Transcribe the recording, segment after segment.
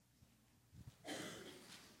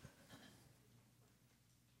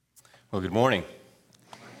Well, good morning.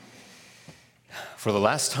 For the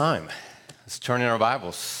last time, let's turn in our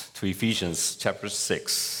Bibles to Ephesians chapter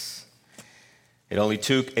 6. It only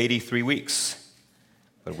took 83 weeks,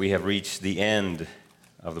 but we have reached the end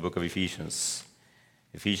of the book of Ephesians.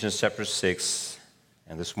 Ephesians chapter 6,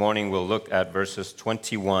 and this morning we'll look at verses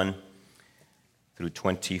 21 through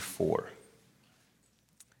 24.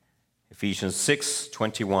 Ephesians 6,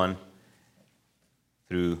 21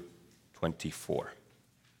 through 24.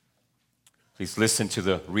 Please listen to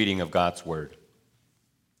the reading of God's word.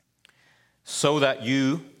 So that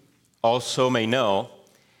you also may know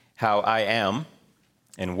how I am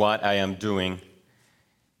and what I am doing,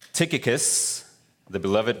 Tychicus, the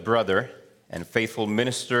beloved brother and faithful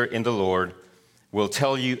minister in the Lord, will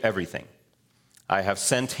tell you everything. I have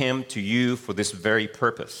sent him to you for this very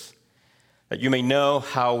purpose, that you may know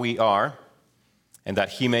how we are and that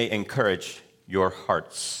he may encourage your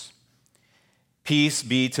hearts. Peace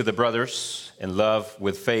be to the brothers and love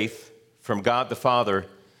with faith from God the Father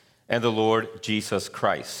and the Lord Jesus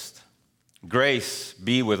Christ. Grace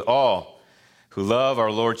be with all who love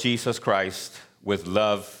our Lord Jesus Christ with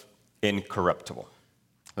love incorruptible.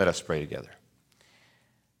 Let us pray together.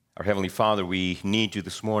 Our Heavenly Father, we need you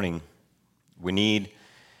this morning. We need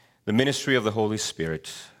the ministry of the Holy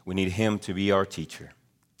Spirit. We need him to be our teacher.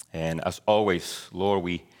 And as always, Lord,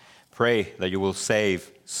 we pray that you will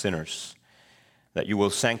save sinners, that you will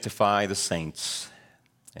sanctify the saints,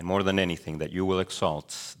 and more than anything, that you will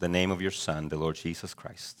exalt the name of your Son, the Lord Jesus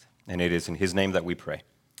Christ. And it is in his name that we pray.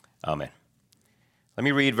 Amen. Let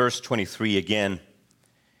me read verse 23 again.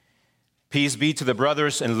 Peace be to the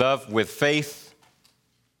brothers and love with faith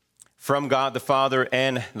from God the Father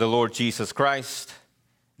and the Lord Jesus Christ.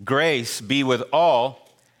 Grace be with all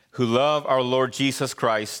who love our Lord Jesus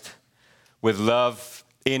Christ with love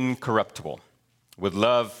incorruptible. With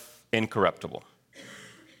love incorruptible.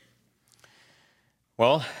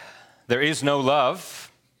 Well, there is no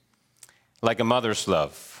love like a mother's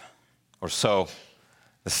love, or so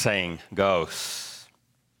the saying goes.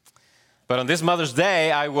 But on this Mother's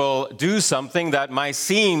Day, I will do something that might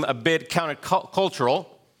seem a bit countercultural,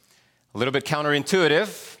 a little bit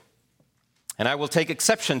counterintuitive, and I will take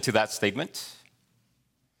exception to that statement.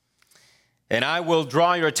 And I will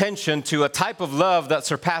draw your attention to a type of love that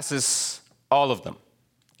surpasses all of them.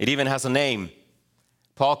 It even has a name.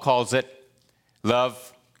 Paul calls it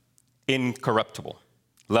love incorruptible.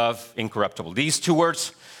 Love incorruptible. These two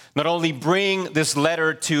words not only bring this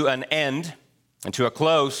letter to an end and to a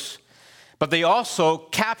close, but they also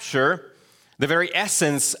capture the very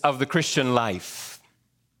essence of the Christian life.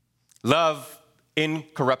 Love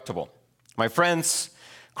incorruptible. My friends,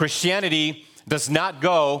 Christianity does not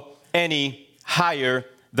go any higher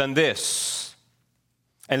than this.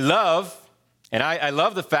 And love, and I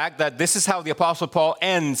love the fact that this is how the Apostle Paul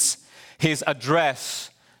ends his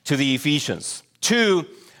address to the Ephesians. Two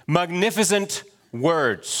magnificent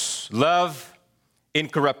words, love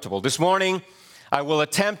incorruptible. This morning, I will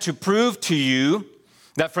attempt to prove to you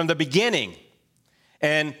that from the beginning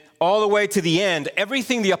and all the way to the end,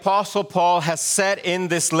 everything the Apostle Paul has said in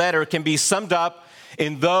this letter can be summed up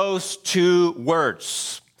in those two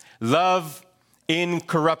words, love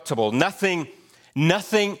incorruptible. Nothing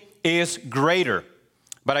is greater.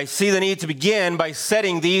 But I see the need to begin by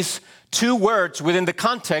setting these two words within the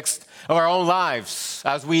context of our own lives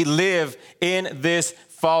as we live in this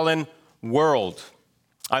fallen world.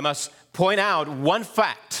 I must point out one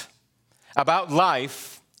fact about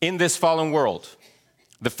life in this fallen world.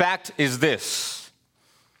 The fact is this: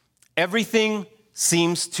 everything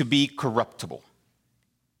seems to be corruptible.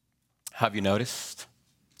 Have you noticed?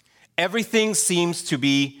 Everything seems to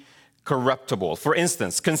be corruptible. For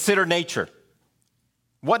instance, consider nature.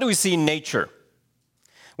 What do we see in nature?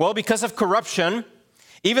 Well, because of corruption,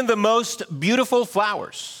 even the most beautiful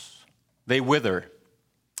flowers, they wither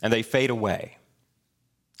and they fade away.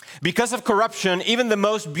 Because of corruption, even the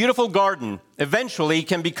most beautiful garden eventually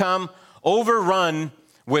can become overrun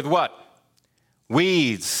with what?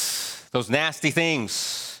 Weeds, those nasty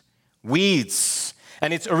things, weeds,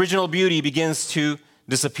 and its original beauty begins to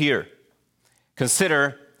disappear.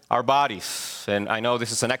 Consider our bodies, and I know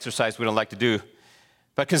this is an exercise we don't like to do,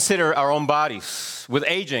 but consider our own bodies. With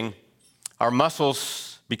aging, our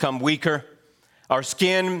muscles become weaker, our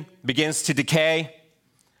skin begins to decay,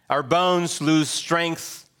 our bones lose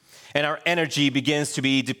strength, and our energy begins to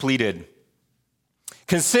be depleted.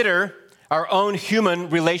 Consider our own human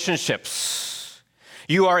relationships.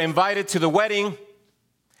 You are invited to the wedding,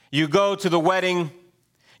 you go to the wedding,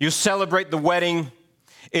 you celebrate the wedding.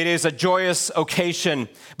 It is a joyous occasion,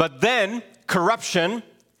 but then corruption,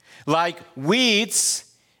 like weeds,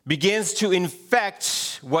 begins to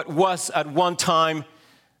infect what was at one time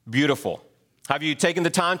beautiful. Have you taken the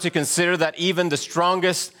time to consider that even the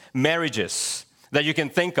strongest marriages that you can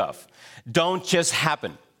think of don't just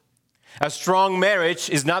happen? A strong marriage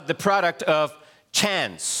is not the product of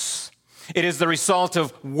chance. It is the result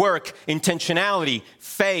of work, intentionality,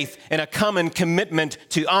 faith, and a common commitment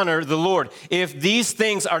to honor the Lord. If these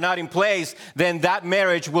things are not in place, then that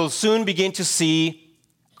marriage will soon begin to see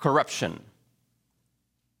corruption.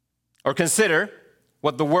 Or consider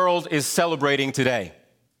what the world is celebrating today.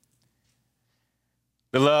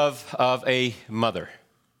 The love of a mother.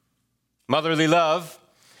 Motherly love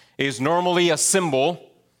is normally a symbol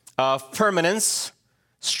of permanence,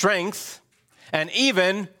 strength, and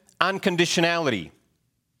even unconditionality.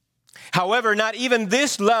 However, not even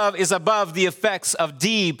this love is above the effects of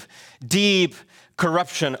deep, deep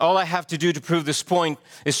corruption. All I have to do to prove this point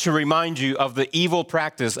is to remind you of the evil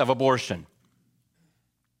practice of abortion.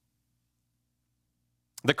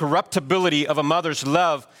 The corruptibility of a mother's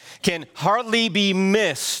love can hardly be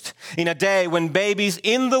missed in a day when babies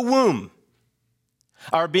in the womb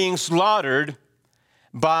are being slaughtered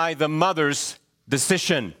by the mother's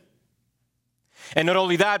decision. And not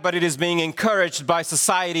only that, but it is being encouraged by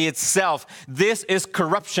society itself. This is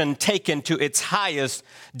corruption taken to its highest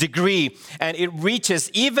degree, and it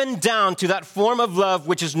reaches even down to that form of love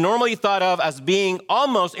which is normally thought of as being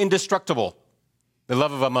almost indestructible, the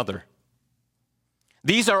love of a mother.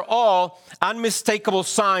 These are all unmistakable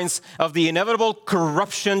signs of the inevitable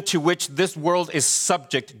corruption to which this world is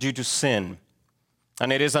subject due to sin.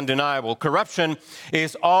 And it is undeniable. Corruption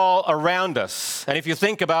is all around us. And if you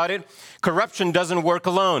think about it, corruption doesn't work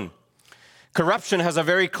alone. Corruption has a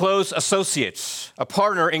very close associate, a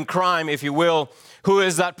partner in crime, if you will. Who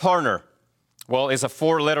is that partner? Well, it's a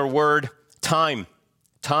 4-letter word, time.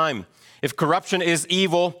 Time. If corruption is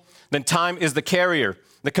evil, then time is the carrier,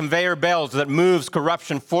 the conveyor belt that moves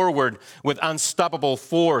corruption forward with unstoppable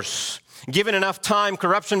force. Given enough time,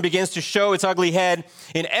 corruption begins to show its ugly head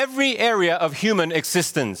in every area of human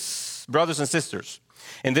existence. Brothers and sisters,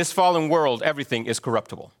 in this fallen world, everything is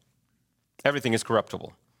corruptible. Everything is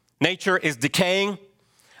corruptible. Nature is decaying,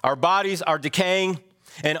 our bodies are decaying,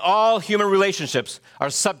 and all human relationships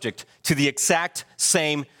are subject to the exact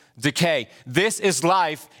same decay. This is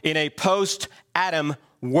life in a post-Adam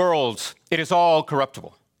world. It is all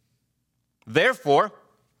corruptible. Therefore,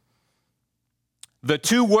 the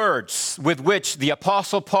 2 words with which the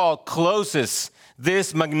Apostle Paul closes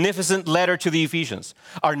this magnificent letter to the Ephesians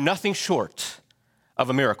are nothing short of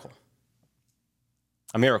a miracle.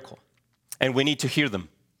 A miracle. And we need to hear them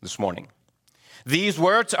this morning. These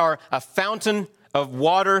words are a fountain of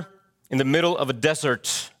water in the middle of a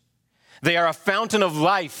desert. They are a fountain of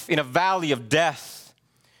life in a valley of death.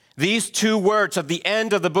 These 2 words at the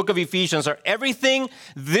end of the book of Ephesians are everything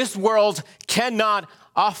this world cannot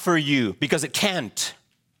offer you, because it can't.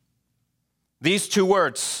 These 2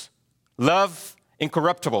 words, love,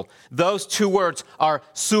 incorruptible, those 2 words are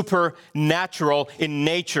supernatural in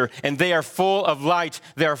nature, and they are full of light,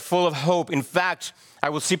 they are full of hope. In fact, I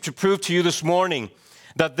will seek to prove to you this morning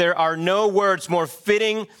that there are no words more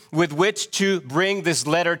fitting with which to bring this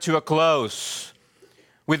letter to a close.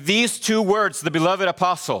 With these 2 words, the beloved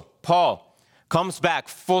apostle, Paul, comes back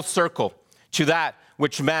full circle to that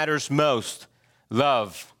which matters most.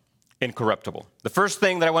 Love incorruptible. The first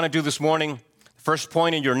thing that I want to do this morning, first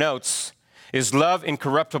point in your notes, is love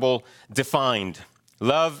incorruptible defined.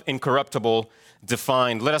 Love incorruptible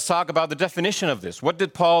defined. Let us talk about the definition of this. What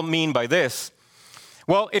did Paul mean by this?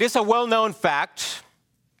 Well, it is a well-known fact.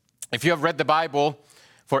 If you have read the Bible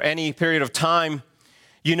for any period of time,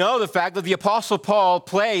 you know the fact that the Apostle Paul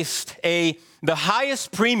placed the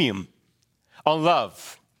highest premium on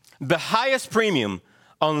love. The highest premium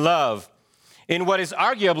on love. In what is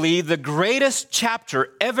arguably the greatest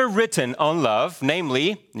chapter ever written on love,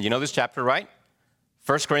 namely, you know this chapter, right?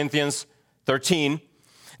 1 Corinthians 13.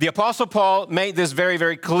 The Apostle Paul made this very,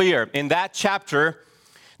 very clear. In that chapter,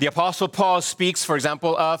 the Apostle Paul speaks, for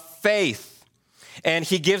example, of faith, and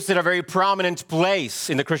he gives it a very prominent place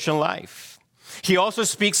in the Christian life. He also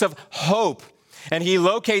speaks of hope, and he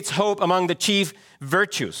locates hope among the chief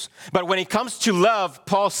virtues. But when it comes to love,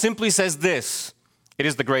 Paul simply says this: it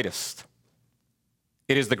is the greatest.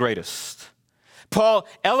 It is the greatest. Paul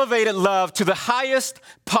elevated love to the highest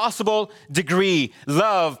possible degree.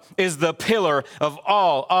 Love is the pillar of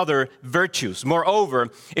all other virtues. Moreover,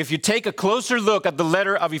 if you take a closer look at the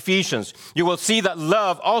letter of Ephesians, you will see that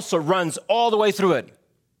love also runs all the way through it.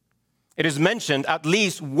 It is mentioned at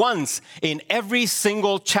least once in every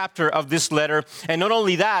single chapter of this letter. And not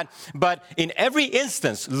only that, but in every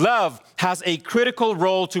instance, love has a critical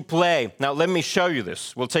role to play. Now, let me show you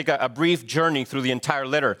this. We'll take a brief journey through the entire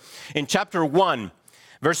letter. In chapter 1,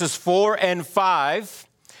 verses 4 and 5,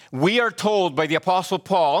 we are told by the Apostle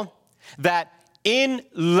Paul that in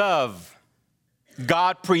love,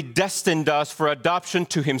 God predestined us for adoption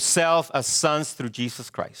to himself as sons through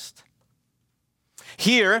Jesus Christ.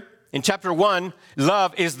 Here, in chapter 1,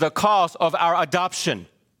 love is the cause of our adoption.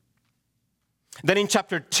 Then in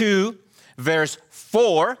chapter 2, verse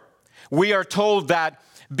 4, we are told that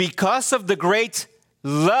because of the great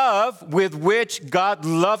love with which God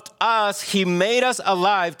loved us, he made us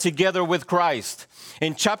alive together with Christ.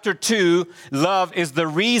 In chapter 2, love is the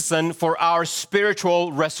reason for our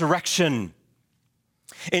spiritual resurrection.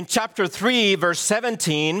 In chapter 3, verse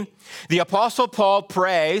 17, the Apostle Paul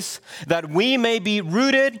prays that we may be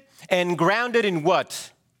rooted and grounded in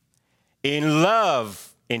what? In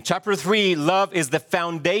love. In chapter 3, love is the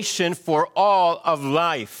foundation for all of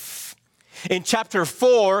life. In chapter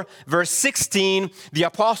 4, verse 16, the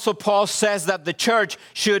Apostle Paul says that the church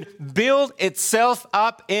should build itself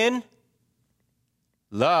up in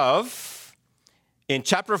love. In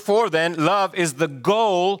chapter 4, then, love is the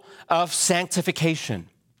goal of sanctification.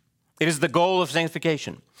 It is the goal of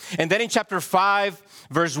sanctification. And then in chapter 5,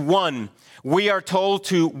 verse 1, we are told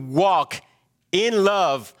to walk in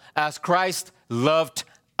love as Christ loved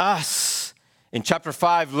us. In chapter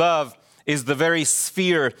 5, love is the very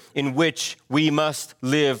sphere in which we must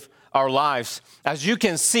live our lives. As you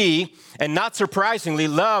can see, and not surprisingly,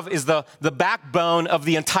 love is the backbone of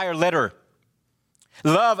the entire letter.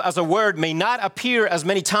 Love as a word may not appear as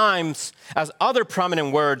many times as other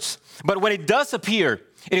prominent words, but when it does appear,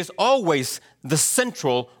 it is always the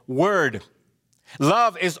central word.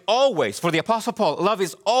 Love is always, for the Apostle Paul, love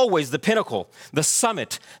is always the pinnacle, the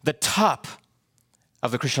summit, the top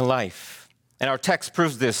of the Christian life. And our text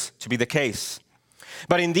proves this to be the case.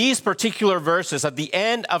 But in these particular verses, at the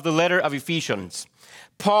end of the letter of Ephesians,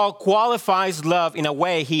 Paul qualifies love in a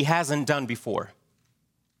way he hasn't done before.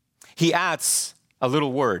 He adds a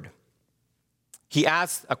little word. He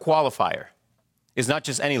adds a qualifier. It's not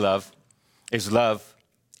just any love, it's love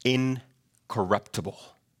incorruptible.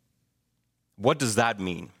 What does that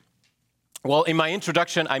mean? Well, in my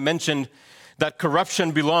introduction, I mentioned that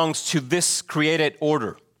corruption belongs to this created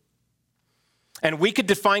order. And we could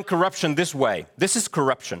define corruption this way. This is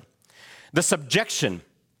corruption: the subjection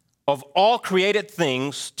of all created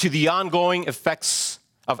things to the ongoing effects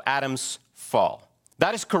of Adam's fall.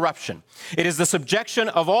 That is corruption. It is the subjection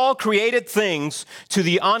of all created things to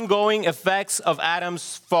the ongoing effects of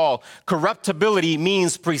Adam's fall. Corruptibility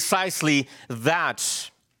means precisely that.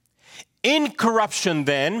 Incorruption,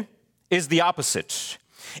 then, is the opposite.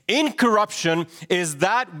 Incorruption is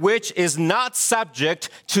that which is not subject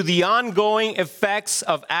to the ongoing effects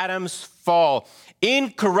of Adam's fall.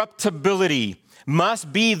 Incorruptibility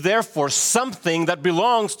must be, therefore, something that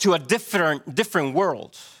belongs to a different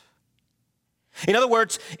world. In other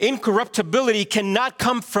words, incorruptibility cannot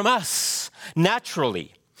come from us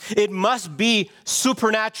naturally. It must be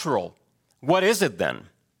supernatural. What is it then?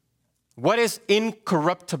 What is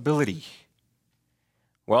incorruptibility?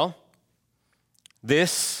 Well,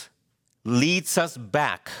 this leads us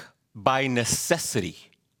back by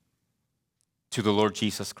necessity to the Lord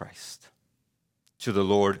Jesus Christ. To the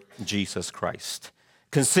Lord Jesus Christ.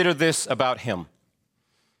 Consider this about him.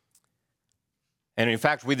 And in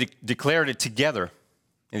fact, we declared it together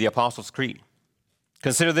in the Apostles' Creed.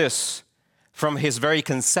 Consider this: from his very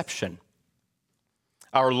conception,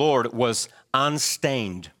 our Lord was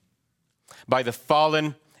unstained by the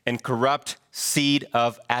fallen and corrupt seed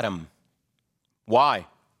of Adam. Why?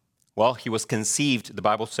 Well, he was conceived, the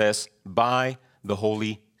Bible says, by the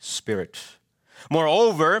Holy Spirit.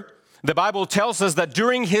 Moreover, the Bible tells us that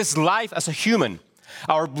during his life as a human,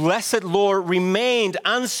 our blessed Lord remained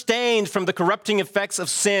unstained from the corrupting effects of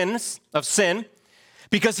sin,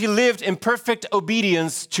 because he lived in perfect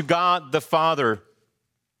obedience to God the Father.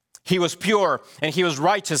 He was pure and he was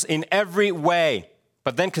righteous in every way.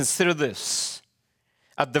 But then consider this: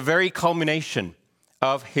 at the very culmination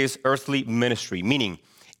of his earthly ministry, meaning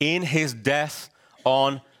in his death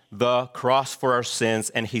on the cross for our sins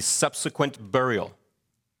and his subsequent burial,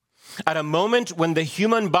 at a moment when the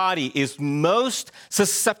human body is most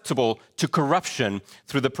susceptible to corruption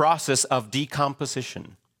through the process of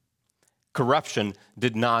decomposition, corruption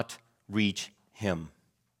did not reach him,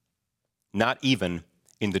 not even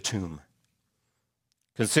in the tomb.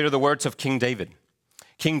 Consider the words of King David.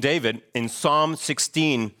 King David, in Psalm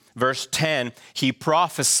 16, verse 10, he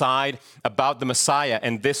prophesied about the Messiah,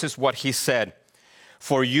 and this is what he said.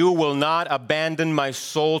 For you will not abandon my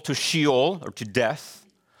soul to Sheol, or to death,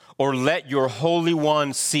 or let your Holy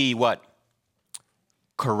One see what?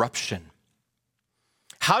 Corruption.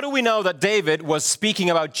 How do we know that David was speaking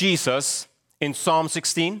about Jesus in Psalm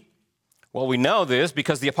 16? Well, we know this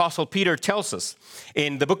because the Apostle Peter tells us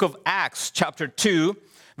in the book of Acts, chapter 2,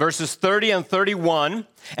 verses 30 and 31,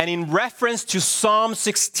 and in reference to Psalm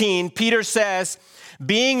 16, Peter says,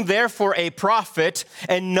 being therefore a prophet,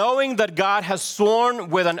 and knowing that God has sworn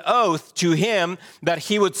with an oath to him that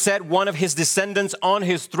he would set one of his descendants on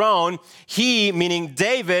his throne, he, meaning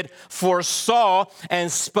David, foresaw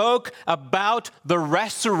and spoke about the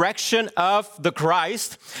resurrection of the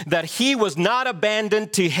Christ, that he was not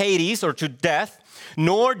abandoned to Hades or to death,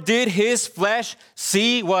 nor did his flesh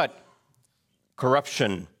see what?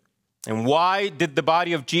 Corruption. And why did the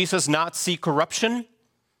body of Jesus not see corruption?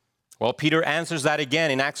 Well, Peter answers that again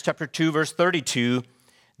in Acts chapter 2, verse 32.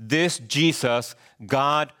 This Jesus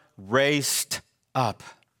God raised up.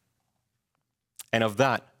 And of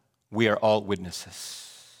that, we are all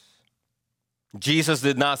witnesses. Jesus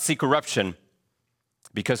did not see corruption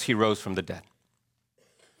because he rose from the dead.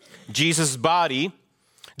 Jesus' body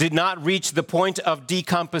did not reach the point of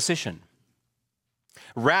decomposition.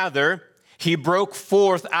 Rather, he broke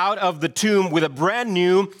forth out of the tomb with a brand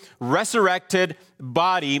new resurrected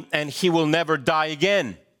body, and he will never die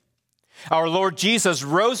again. Our Lord Jesus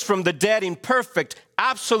rose from the dead in perfect,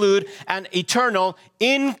 absolute, and eternal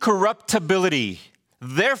incorruptibility.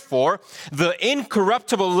 Therefore, the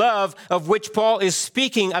incorruptible love of which Paul is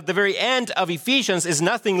speaking at the very end of Ephesians is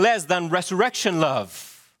nothing less than resurrection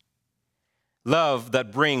love. Love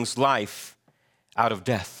that brings life out of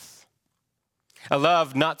death. A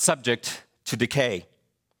love not subject to decay.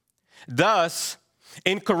 Thus,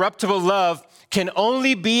 incorruptible love can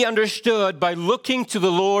only be understood by looking to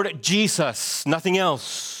the Lord Jesus, nothing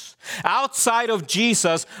else. Outside of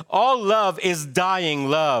Jesus, all love is dying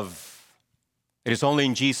love. It is only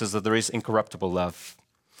in Jesus that there is incorruptible love.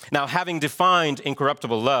 Now, having defined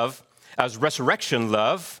incorruptible love as resurrection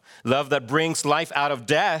love, love that brings life out of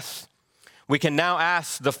death, we can now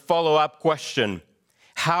ask the follow-up question,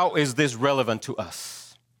 how is this relevant to us?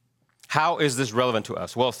 How is this relevant to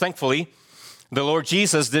us? Well, thankfully, the Lord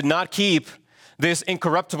Jesus did not keep this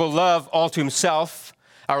incorruptible love all to himself.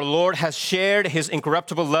 Our Lord has shared his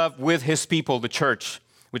incorruptible love with his people, the church,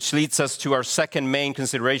 which leads us to our second main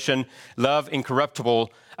consideration, love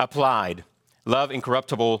incorruptible applied. Love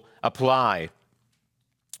incorruptible applied.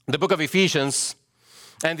 The book of Ephesians,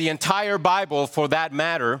 and the entire Bible for that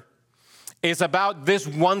matter, is about this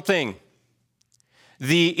one thing,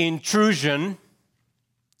 the intrusion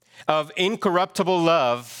of incorruptible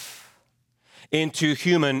love into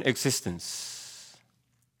human existence.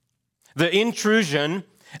 The intrusion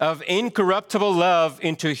of incorruptible love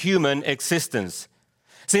into human existence.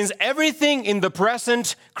 Since everything in the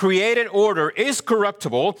present created order is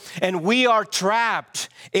corruptible and we are trapped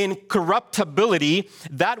in corruptibility,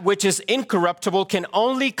 that which is incorruptible can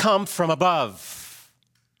only come from above.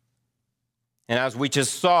 And as we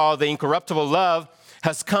just saw, the incorruptible love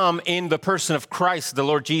has come in the person of Christ, the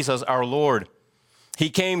Lord Jesus, our Lord. He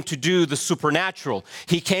came to do the supernatural.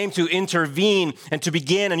 He came to intervene and to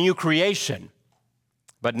begin a new creation.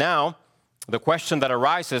 But now, the question that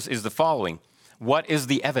arises is the following. What is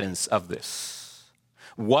the evidence of this?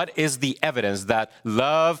 What is the evidence that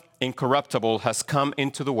love incorruptible has come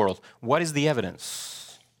into the world? What is the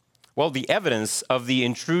evidence? Well, the evidence of the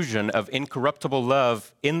intrusion of incorruptible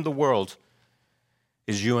love in the world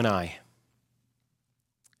is you and I,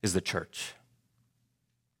 is the church.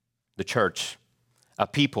 The church, a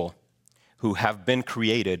people who have been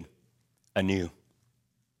created anew.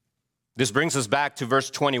 This brings us back to verse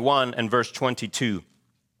 21 and verse 22.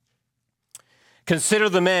 Consider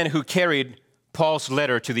the man who carried Paul's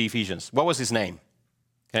letter to the Ephesians. What was his name?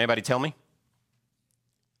 Can anybody tell me?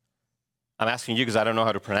 I'm asking you because I don't know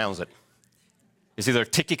how to pronounce it. It's either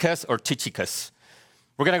Tychicus or Tychicus.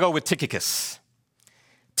 We're going to go with Tychicus.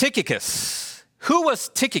 Tychicus. Who was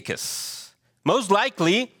Tychicus? Most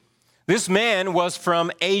likely, this man was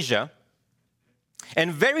from Asia,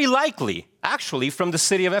 and very likely, actually, from the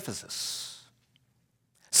city of Ephesus.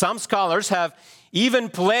 Some scholars have even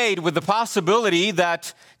played with the possibility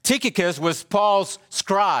that Tychicus was Paul's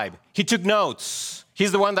scribe. He took notes.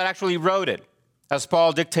 He's the one that actually wrote it, as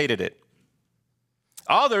Paul dictated it.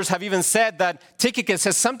 Others have even said that Tychicus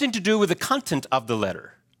has something to do with the content of the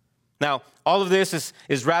letter. Now, all of this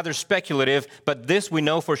is rather speculative, but this we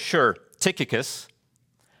know for sure. Tychicus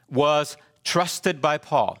was trusted by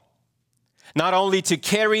Paul, not only to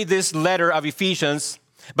carry this letter of Ephesians,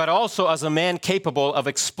 but also as a man capable of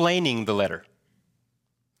explaining the letter.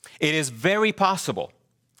 It is very possible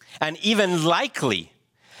and even likely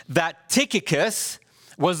that Tychicus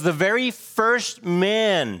was the very first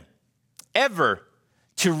man ever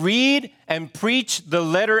to read and preach the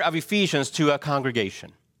letter of Ephesians to a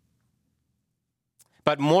congregation.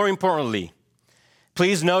 But more importantly,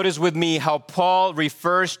 please notice with me how Paul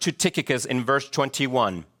refers to Tychicus in verse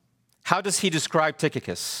 21. How does he describe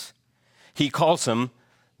Tychicus? He calls him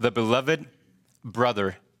the beloved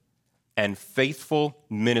brother and faithful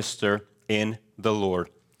minister in the Lord.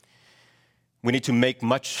 We need to make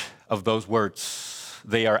much of those words.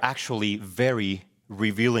 They are actually very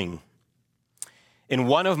revealing. In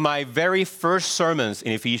one of my very first sermons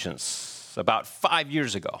in Ephesians, about 5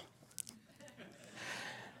 years ago,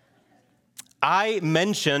 I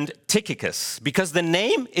mentioned Tychicus because the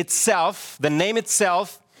name itself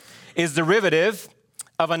is derivative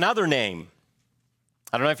of another name.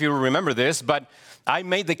 I don't know if you remember this, but I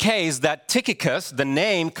made the case that Tychicus, the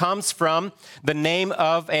name, comes from the name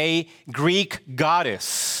of a Greek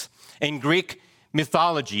goddess. In Greek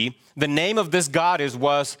mythology, the name of this goddess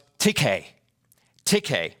was Tyche.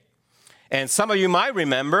 Tyche. And some of you might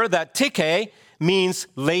remember that Tyche means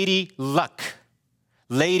lady luck,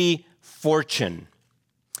 lady fortune.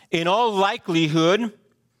 In all likelihood,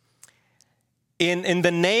 in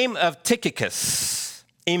the name of Tychicus,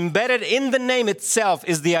 embedded in the name itself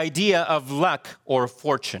is the idea of luck or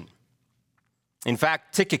fortune. In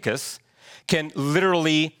fact, Tychicus can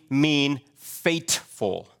literally mean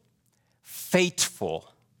fateful.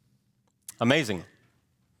 Fateful. Amazing.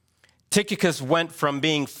 Tychicus went from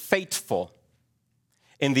being fateful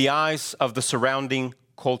in the eyes of the surrounding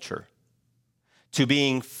culture to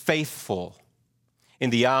being faithful in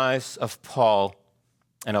the eyes of Paul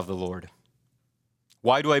and of the Lord.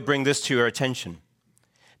 Why do I bring this to your attention?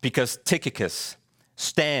 Because Tychicus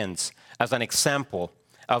stands as an example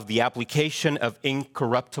of the application of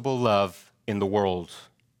incorruptible love in the world.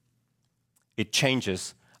 It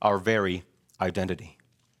changes our very identity.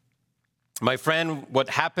 My friend, what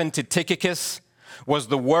happened to Tychicus was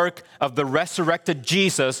the work of the resurrected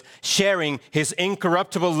Jesus sharing his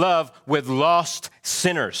incorruptible love with lost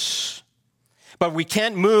sinners. But we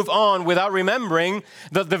can't move on without remembering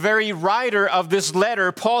that the very writer of this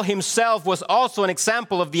letter, Paul himself, was also an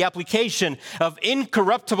example of the application of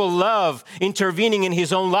incorruptible love intervening in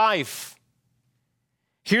his own life.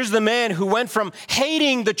 Here's the man who went from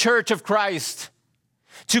hating the church of Christ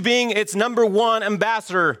to being its number one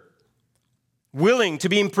ambassador, willing to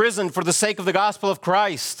be imprisoned for the sake of the gospel of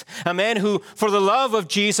Christ. A man who, for the love of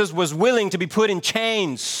Jesus, was willing to be put in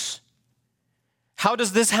chains. How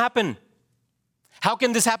does this happen? How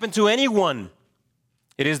can this happen to anyone?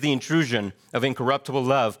 It is the intrusion of incorruptible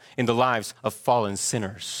love in the lives of fallen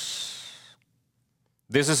sinners.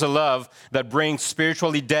 This is a love that brings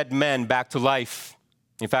spiritually dead men back to life.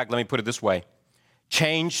 In fact, let me put it this way.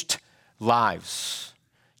 Changed lives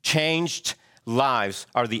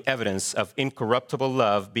are the evidence of incorruptible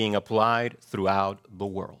love being applied throughout the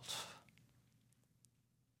world.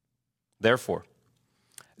 Therefore,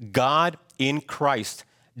 God in Christ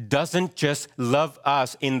doesn't just love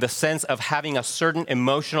us in the sense of having a certain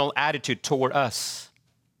emotional attitude toward us.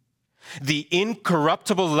 The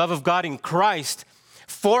incorruptible love of God in Christ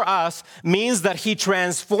for us means that He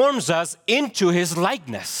transforms us into His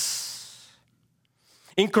likeness.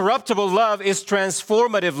 Incorruptible love is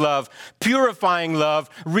transformative love, purifying love,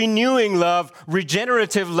 renewing love,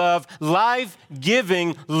 regenerative love,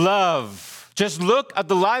 life-giving love. Just look at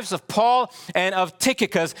the lives of Paul and of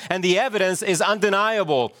Tychicus, and the evidence is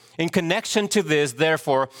undeniable. In connection to this,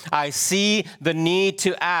 therefore, I see the need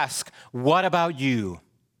to ask, what about you?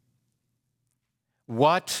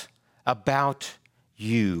 What about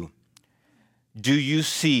you? Do you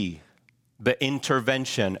see the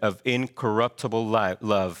intervention of incorruptible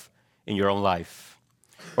love in your own life?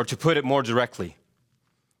 Or to put it more directly,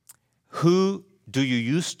 who do you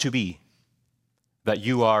used to be that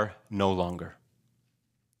you are no longer?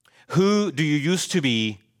 Who do you used to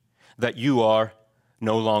be that you are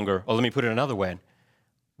no longer? Or let me put it another way.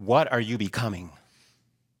 What are you becoming?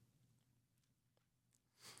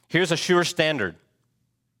 Here's a sure standard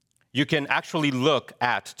you can actually look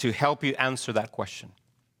at to help you answer that question.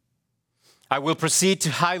 I will proceed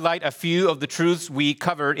to highlight a few of the truths we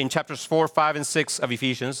covered in chapters 4, 5, and 6 of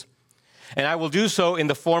Ephesians, and I will do so in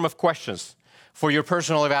the form of questions for your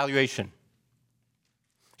personal evaluation.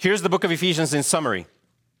 Here's the book of Ephesians in summary.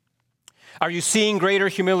 Are you seeing greater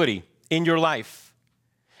humility in your life,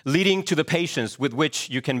 leading to the patience with which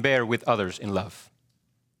you can bear with others in love?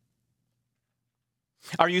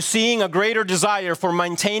 Are you seeing a greater desire for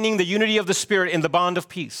maintaining the unity of the Spirit in the bond of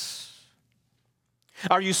peace?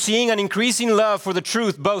 Are you seeing an increasing love for the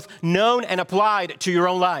truth, both known and applied to your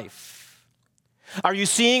own life? Are you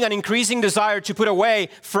seeing an increasing desire to put away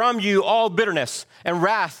from you all bitterness and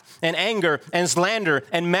wrath and anger and slander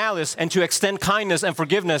and malice, and to extend kindness and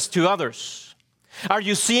forgiveness to others? Are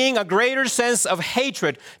you seeing a greater sense of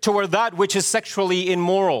hatred toward that which is sexually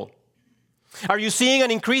immoral? Are you seeing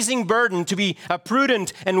an increasing burden to be a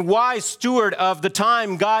prudent and wise steward of the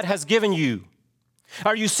time God has given you?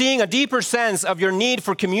 Are you seeing a deeper sense of your need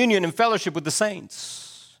for communion and fellowship with the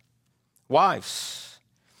saints? Wives,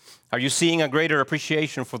 are you seeing a greater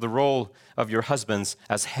appreciation for the role of your husbands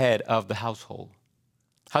as head of the household?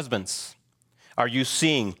 Husbands, are you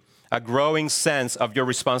seeing a growing sense of your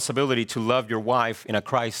responsibility to love your wife in a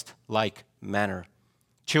Christ-like manner?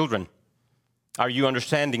 Children, are you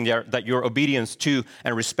understanding that your obedience to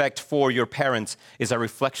and respect for your parents is a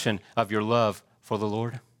reflection of your love for the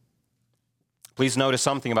Lord? Please notice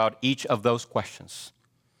something about each of those questions.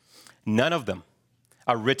 None of them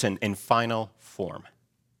are written in final form.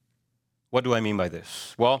 What do I mean by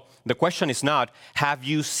this? Well, the question is not, have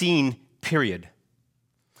you seen, period.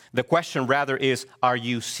 The question rather is, are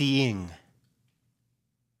you seeing?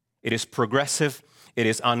 It is progressive. It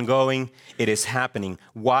is ongoing. It is happening.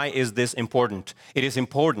 Why is this important? It is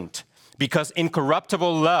important because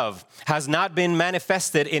incorruptible love has not been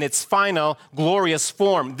manifested in its final glorious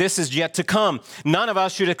form. This is yet to come. None of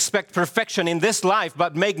us should expect perfection in this life,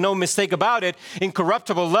 but make no mistake about it,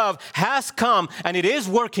 incorruptible love has come and it is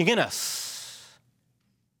working in us.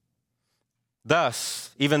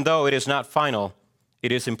 Thus, even though it is not final,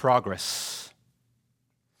 it is in progress.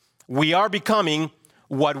 We are becoming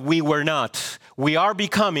what we were not. We are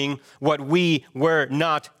becoming what we were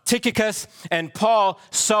not. Tychicus and Paul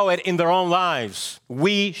saw it in their own lives.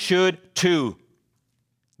 We should too.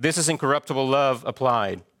 This is incorruptible love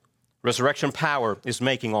applied. Resurrection power is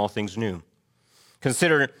making all things new.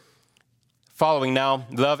 Consider following now,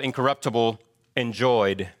 love incorruptible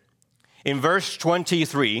enjoyed. In verse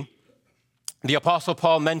 23, the Apostle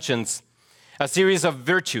Paul mentions a series of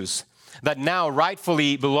virtues that now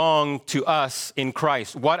rightfully belong to us in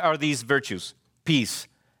Christ. What are these virtues? Peace,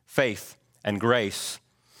 faith, and grace.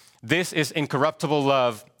 This is incorruptible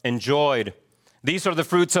love enjoyed. These are the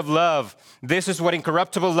fruits of love. This is what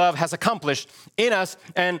incorruptible love has accomplished in us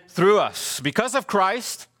and through us. Because of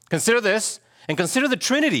Christ, consider this, and consider the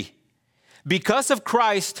Trinity. Because of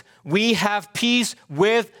Christ, we have peace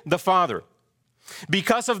with the Father.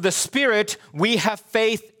 Because of the Spirit, we have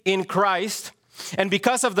faith in Christ. And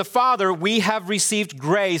because of the Father, we have received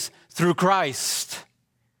grace through Christ.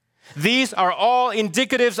 These are all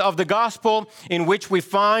indicatives of the gospel in which we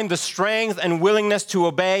find the strength and willingness to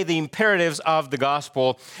obey the imperatives of the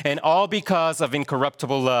gospel, and all because of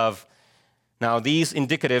incorruptible love. Now, these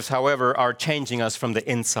indicatives, however, are changing us from the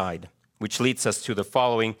inside, which leads us to the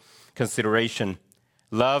following consideration.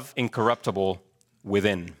 Love incorruptible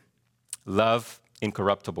within. Love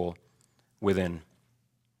incorruptible within.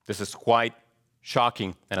 This is quite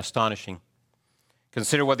shocking and astonishing.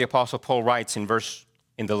 Consider what the Apostle Paul writes in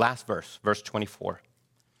the last verse, verse 24.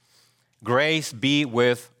 Grace be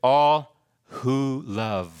with all who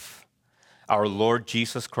love our Lord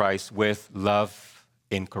Jesus Christ with love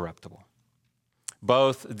incorruptible.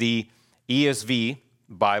 Both the ESV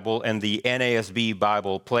Bible and the NASB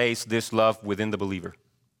Bible place this love within the believer,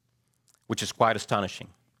 which is quite astonishing.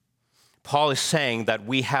 Paul is saying that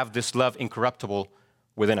we have this love incorruptible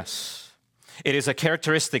within us. It is a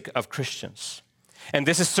characteristic of Christians. And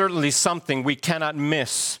this is certainly something we cannot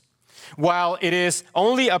miss. While it is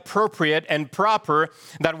only appropriate and proper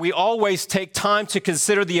that we always take time to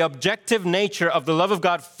consider the objective nature of the love of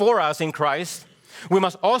God for us in Christ, we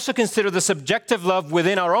must also consider the subjective love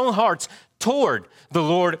within our own hearts toward the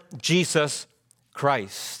Lord Jesus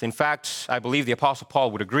Christ. In fact, I believe the Apostle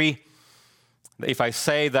Paul would agree if I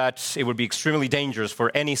say that it would be extremely dangerous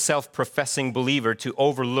for any self-professing believer to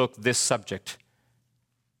overlook this subject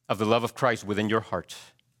of the love of Christ within your heart.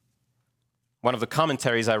 One of the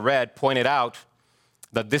commentaries I read pointed out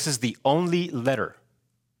that this is the only letter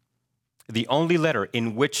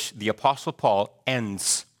in which the Apostle Paul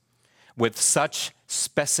ends with such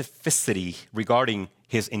specificity regarding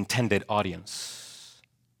his intended audience.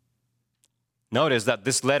 Notice that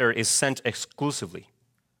this letter is sent exclusively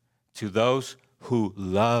to those who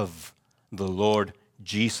love the Lord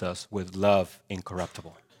Jesus with love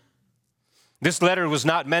incorruptible. This letter was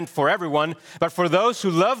not meant for everyone, but for those who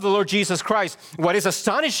love the Lord Jesus Christ. What is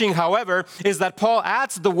astonishing, however, is that Paul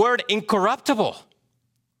adds the word incorruptible.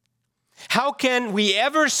 How can we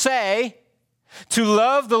ever say To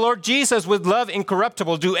love the Lord Jesus with love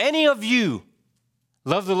incorruptible. Do any of you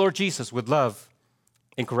love the Lord Jesus with love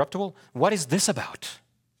incorruptible? What is this about?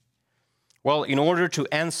 Well, in order to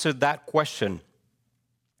answer that question,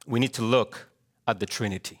 we need to look at the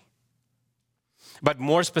Trinity. But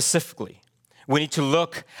more specifically, we need to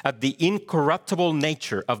look at the incorruptible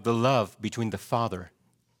nature of the love between the Father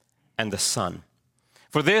and the Son.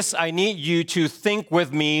 For this, I need you to think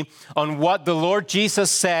with me on what the Lord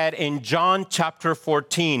Jesus said in John chapter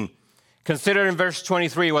 14. Consider in verse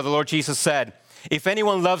 23 what the Lord Jesus said. If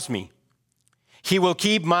anyone loves me, he will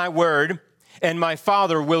keep my word, and my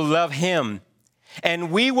Father will love him.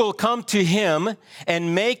 And we will come to him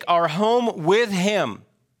and make our home with him.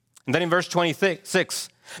 And then in verse 26,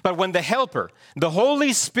 but when the Helper, the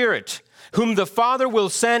Holy Spirit, whom the Father will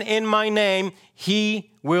send in my name,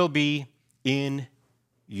 he will be in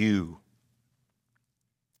you.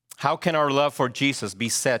 How can our love for Jesus be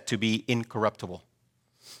said to be incorruptible?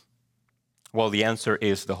 Well, the answer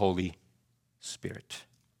is the Holy Spirit.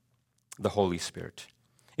 The Holy Spirit.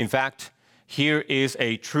 In fact, here is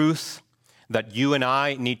a truth that you and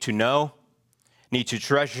I need to know, need to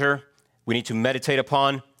treasure, we need to meditate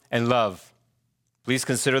upon and love. Please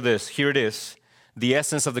consider this. Here it is. The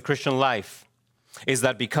essence of the Christian life is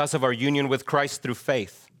that because of our union with Christ through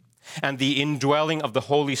faith and the indwelling of the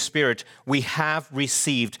Holy Spirit, we have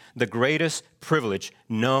received the greatest privilege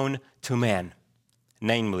known to man.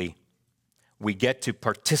 Namely, we get to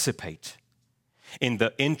participate in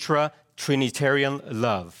the intra-Trinitarian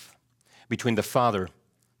love between the Father,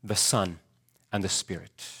 the Son, and the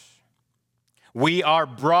Spirit. We are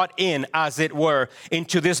brought in, as it were,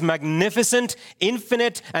 into this magnificent,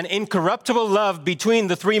 infinite, and incorruptible love between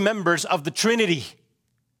the three members of the Trinity.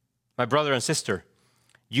 My brother and sister,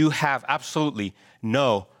 you have absolutely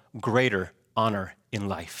no greater honor in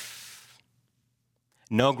life.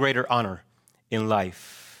 No greater honor in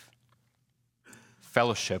life.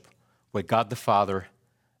 Fellowship with God the Father,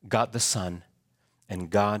 God the Son, and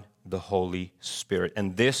God the Holy Spirit.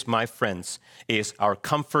 And this, my friends, is our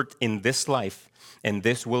comfort in this life, and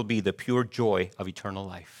this will be the pure joy of eternal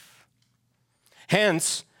life.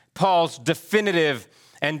 Hence, Paul's definitive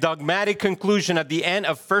and dogmatic conclusion at the end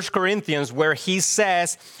of 1 Corinthians, where he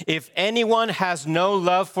says, if anyone has no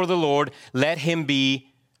love for the Lord, let him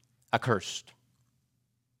be accursed.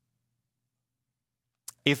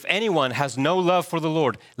 If anyone has no love for the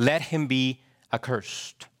Lord, let him be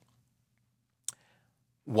accursed.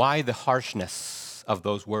 Why the harshness of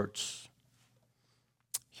those words?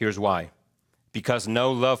 Here's why. Because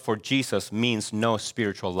no love for Jesus means no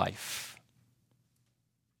spiritual life.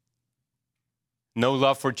 No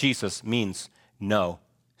love for Jesus means no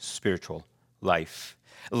spiritual life.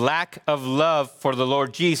 Lack of love for the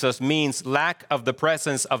Lord Jesus means lack of the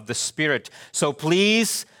presence of the Spirit. So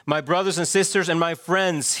please, my brothers and sisters and my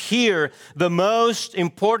friends, hear the most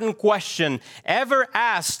important question ever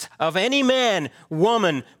asked of any man,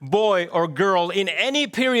 woman, boy, or girl in any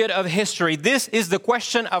period of history. This is the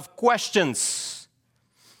question of questions.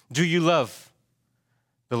 Do you love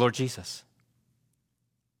the Lord Jesus?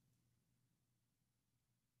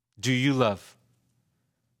 Do you love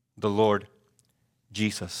the Lord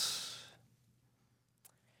Jesus?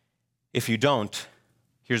 If you don't,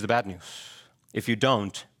 here's the bad news. If you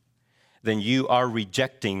don't, then you are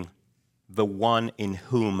rejecting the one in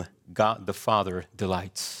whom God the Father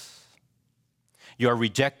delights. You are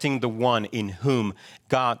rejecting the one in whom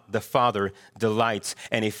God the Father delights.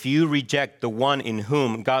 And if you reject the one in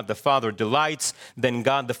whom God the Father delights, then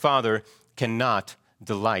God the Father cannot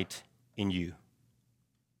delight in you.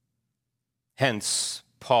 Hence,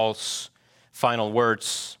 Paul's final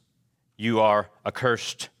words, you are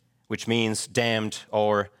accursed, which means damned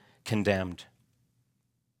or condemned.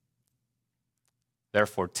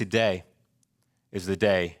 Therefore, today is the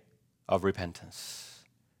day of repentance.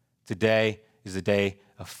 Today is the day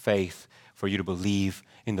of faith for you to believe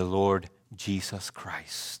in the Lord Jesus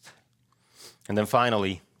Christ. And then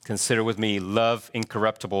finally, consider with me love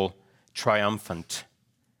incorruptible, triumphant.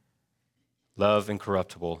 Love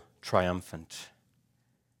incorruptible, triumphant.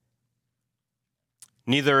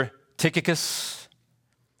 Neither Tychicus,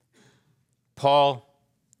 Paul,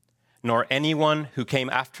 nor anyone who came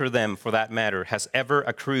after them, for that matter, has ever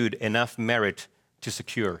accrued enough merit to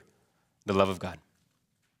secure the love of God.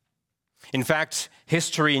 In fact,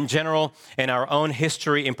 history in general and our own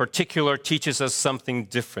history in particular teaches us something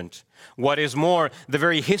different. What is more, the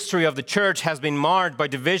very history of the church has been marred by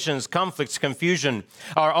divisions, conflicts, confusion.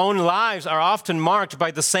 Our own lives are often marked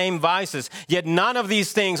by the same vices, yet none of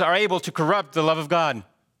these things are able to corrupt the love of God.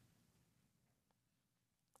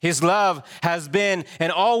 His love has been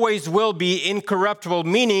and always will be incorruptible,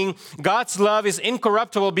 meaning God's love is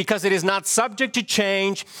incorruptible because it is not subject to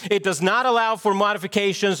change. It does not allow for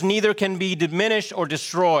modifications, neither can be diminished or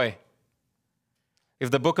destroyed. If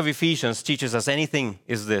the book of Ephesians teaches us anything,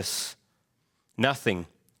 is this: nothing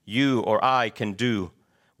you or I can do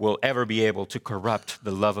will ever be able to corrupt the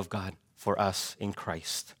love of God for us in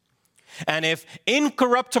Christ. And if in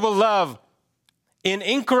incorruptible love,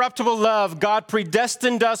 God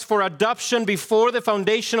predestined us for adoption before the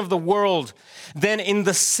foundation of the world, then in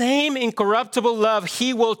the same incorruptible love,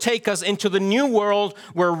 He will take us into the new world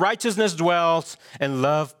where righteousness dwells and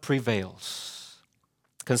love prevails.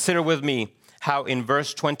 Consider with me how in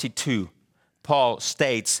verse 22, Paul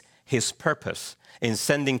states his purpose in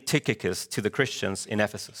sending Tychicus to the Christians in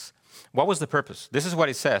Ephesus. What was the purpose? This is what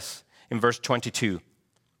it says in verse 22.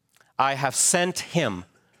 I have sent him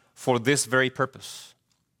for this very purpose,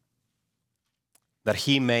 that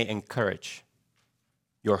he may encourage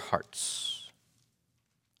your hearts.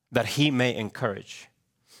 That he may encourage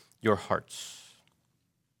your hearts.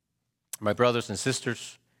 My brothers and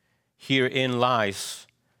sisters, herein lies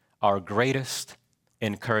our greatest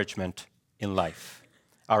encouragement in life.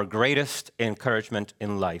 Our greatest encouragement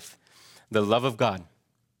in life. The love of God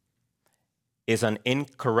is an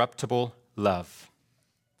incorruptible love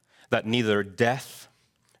that neither death,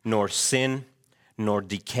 nor sin, nor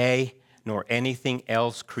decay, nor anything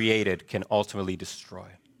else created can ultimately destroy.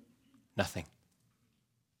 Nothing.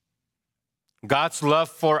 God's love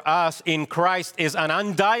for us in Christ is an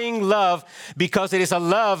undying love because it is a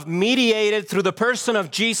love mediated through the person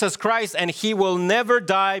of Jesus Christ, and He will never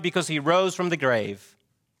die because He rose from the grave.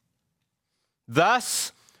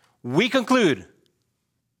 Thus, we conclude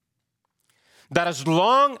that as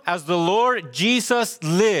long as the Lord Jesus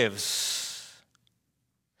lives,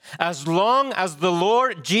 as long as the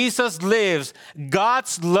Lord Jesus lives,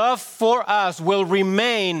 God's love for us will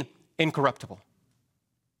remain incorruptible.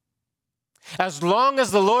 As long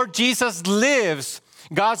as the Lord Jesus lives,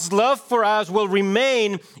 God's love for us will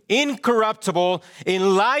remain incorruptible.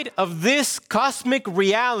 In light of this cosmic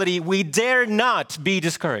reality, we dare not be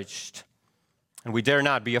discouraged, and we dare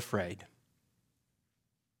not be afraid.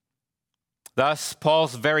 Thus,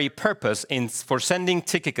 Paul's very purpose for sending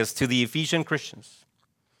Tychicus to the Ephesian Christians,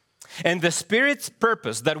 and the Spirit's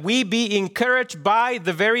purpose that we be encouraged by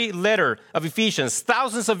the very letter of Ephesians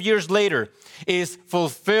thousands of years later, is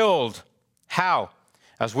fulfilled. How?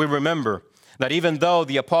 As we remember that even though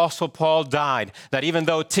the Apostle Paul died, that even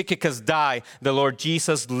though Tychicus died, the Lord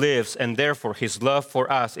Jesus lives, and therefore His love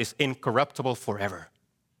for us is incorruptible forever.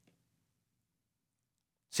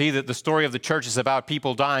 See, that the story of the church is about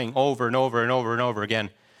people dying over and over and over and over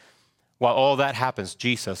again. While all that happens,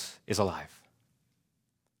 Jesus is alive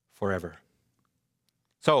forever.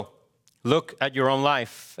 So, look at your own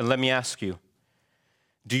life and let me ask you,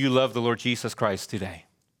 do you love the Lord Jesus Christ today?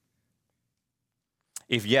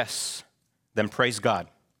 If yes, then praise God.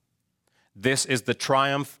 This is the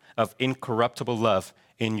triumph of incorruptible love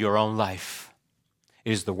in your own life.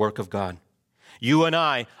 It is the work of God. You and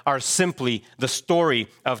I are simply the story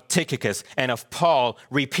of Tychicus and of Paul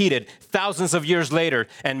repeated thousands of years later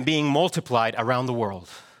and being multiplied around the world.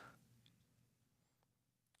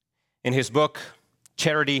 In his book,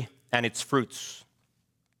 Charity and Its Fruits,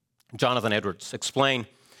 Jonathan Edwards explained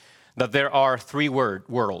that there are three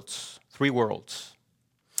worlds,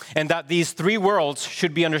 and that these three worlds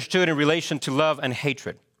should be understood in relation to love and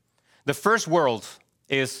hatred. The first world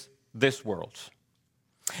is this world.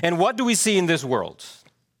 And what do we see in this world?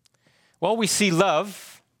 Well, we see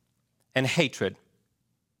love and hatred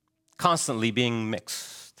constantly being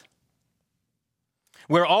mixed.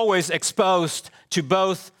 We're always exposed to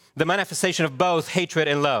both, the manifestation of both hatred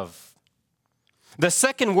and love. The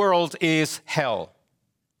second world is hell.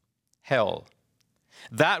 Hell.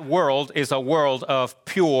 That world is a world of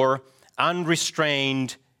pure,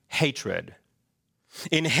 unrestrained hatred.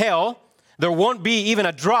 In hell, there won't be even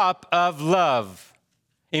a drop of love.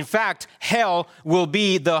 In fact, hell will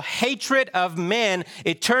be the hatred of men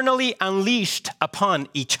eternally unleashed upon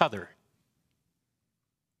each other.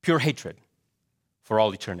 Pure hatred for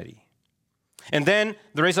all eternity. And then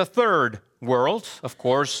there is a third world, of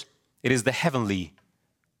course, it is the heavenly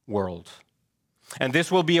world. And this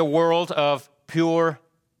will be a world of pure,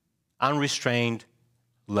 unrestrained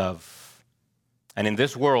love. And in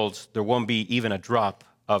this world, there won't be even a drop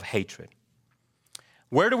of hatred.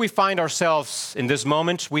 Where do we find ourselves in this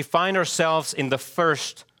moment? We find ourselves in the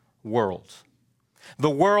first world. The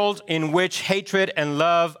world in which hatred and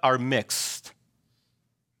love are mixed.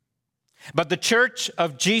 But the church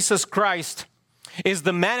of Jesus Christ is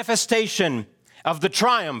the manifestation of the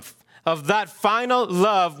triumph of that final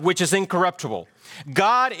love which is incorruptible.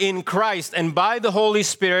 God in Christ and by the Holy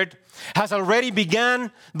Spirit has already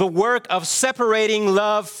begun the work of separating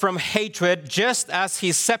love from hatred, just as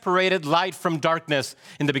he separated light from darkness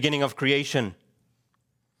in the beginning of creation.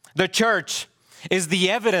 The church is the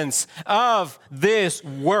evidence of this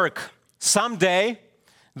work. Someday,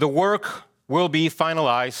 the work will be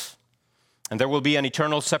finalized, and there will be an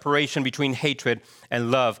eternal separation between hatred and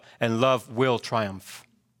love will triumph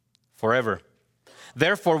forever.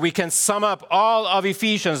 Therefore, we can sum up all of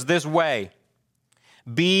Ephesians this way: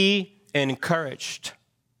 be encouraged.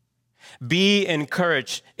 Be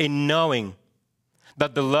encouraged in knowing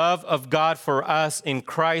that the love of God for us in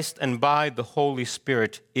Christ and by the Holy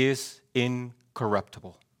Spirit is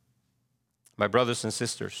incorruptible. My brothers and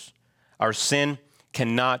sisters, our sin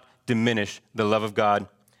cannot diminish the love of God,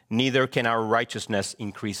 neither can our righteousness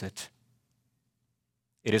increase it.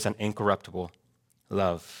 It is an incorruptible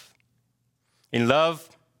love. In love,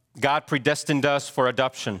 God predestined us for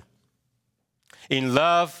adoption. In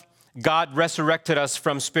love, God resurrected us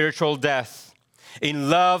from spiritual death. In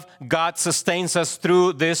love, God sustains us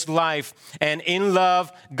through this life. And in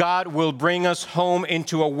love, God will bring us home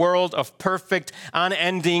into a world of perfect,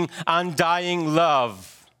 unending, undying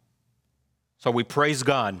love. So we praise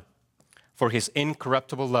God for his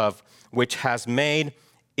incorruptible love, which has made,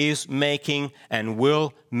 is making, and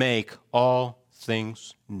will make all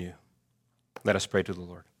things new. Let us pray to the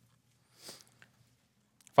Lord.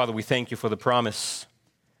 Father, we thank you for the promise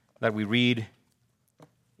that we read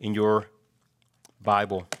in your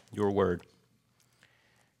Bible, your word.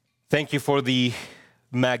 Thank you for the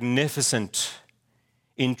magnificent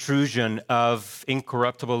intrusion of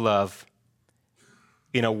incorruptible love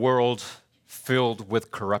in a world filled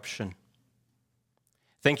with corruption.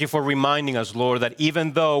 Thank you for reminding us, Lord, that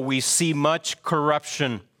even though we see much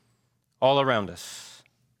corruption all around us,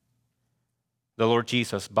 the Lord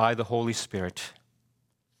Jesus, by the Holy Spirit,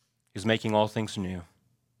 is making all things new.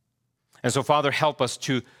 And so, Father, help us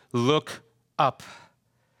to look up,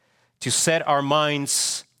 to set our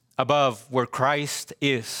minds above where Christ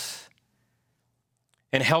is.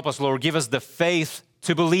 And help us, Lord, give us the faith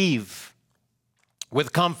to believe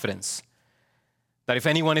with confidence that if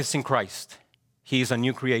anyone is in Christ, he is a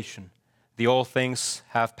new creation. The old things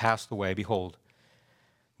have passed away. Behold,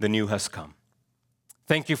 the new has come.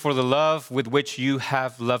 Thank you for the love with which you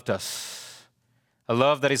have loved us. A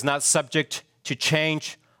love that is not subject to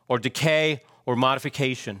change or decay or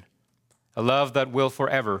modification. A love that will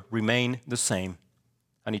forever remain the same.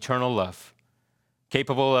 An eternal love,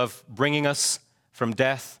 capable of bringing us from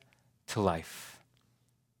death to life.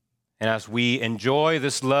 And as we enjoy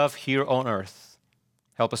this love here on earth,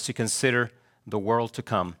 help us to consider the world to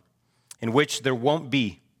come, in which there won't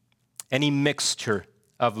be any mixture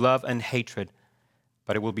of love and hatred,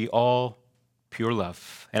 but it will be all pure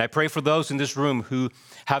love. And I pray for those in this room who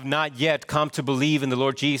have not yet come to believe in the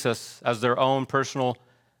Lord Jesus as their own personal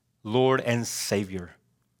Lord and Savior.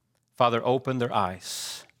 Father, open their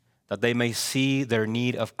eyes that they may see their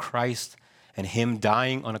need of Christ and him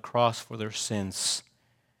dying on a cross for their sins.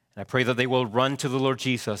 And I pray that they will run to the Lord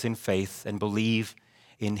Jesus in faith and believe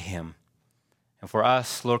in him. And for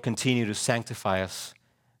us, Lord, continue to sanctify us,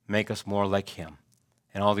 make us more like him.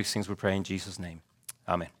 And all these things we pray in Jesus' name.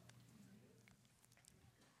 Amen.